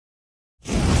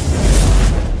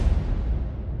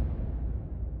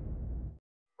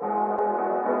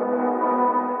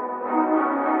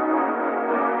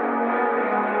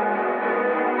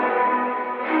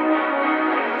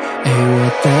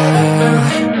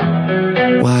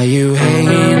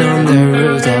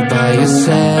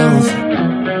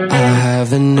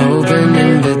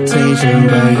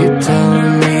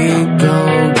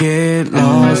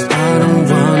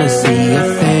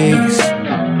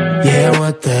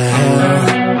the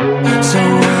hell? So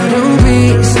why don't we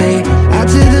stay out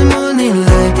to the morning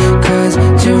light? Cause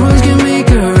two wrongs can make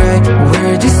a right.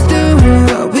 We're just doing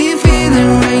what we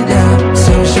feeling right now.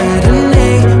 So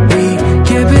Chardonnay, we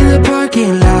camp in the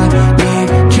parking lot. Leave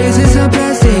traces of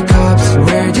plastic cups.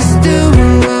 We're just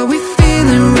doing what we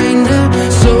feeling right now.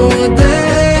 So what the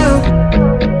hell?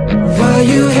 Why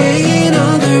you hanging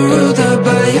on the roof all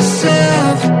by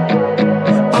yourself?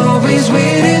 Always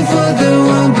waiting for the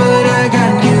one, but I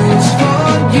got news for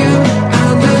you.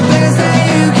 I'm the best that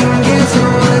you can get, so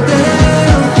what the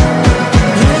hell?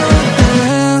 What the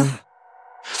hell?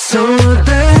 So what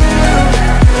the hell?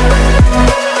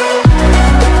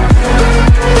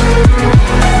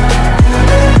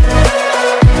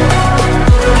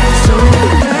 So what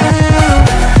the hell?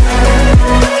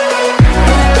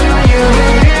 What are you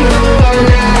waiting for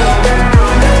now?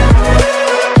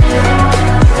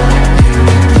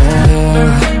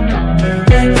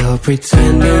 You're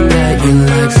pretending that you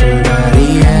like somebody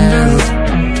else,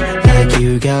 like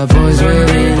you got boys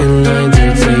waiting in line to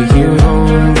take you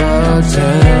home. But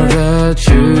tell the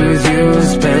truth, you'll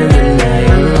spend the night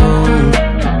alone.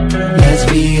 Let's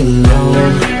be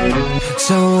alone.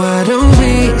 So why don't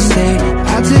we stay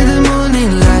out to the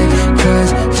morning light? Cause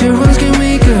two wrongs can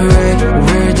make a right.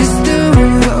 We're just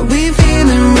doing what we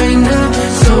feeling right now.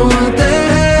 So what the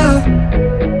hell?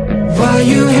 Why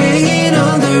you hanging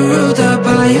on the roof all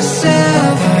by yourself?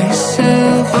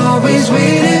 Always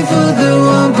waiting for the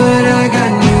one, but I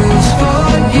got news for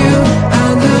you.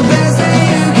 I'm the best that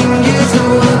you can get, so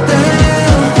what the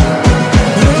hell?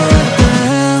 What the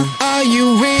hell? Are you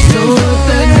waiting? So what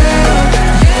the hell?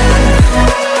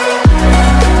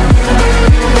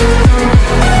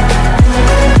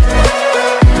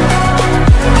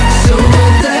 So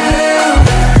what the hell?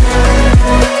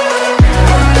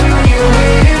 What are you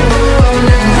waiting for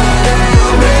now?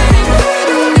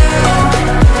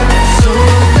 So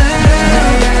what the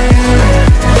hell?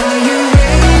 Are you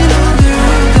hanging on the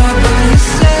roof all by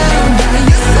yourself?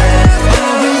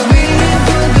 Always waiting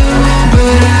for the one,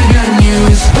 but I got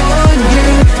news for you.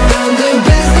 I'm the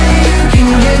best that you can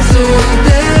get, so what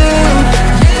the hell?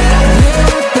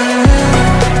 What the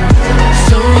hell?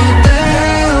 So what the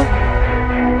hell?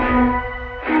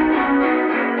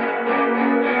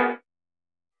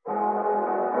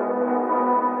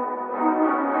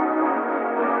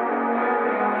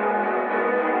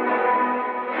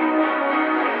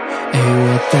 Hey,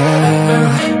 what the hell?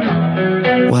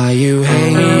 Why you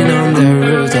hanging on the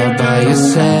roof all by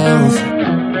yourself?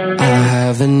 I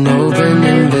have an open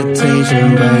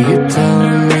invitation, but you tell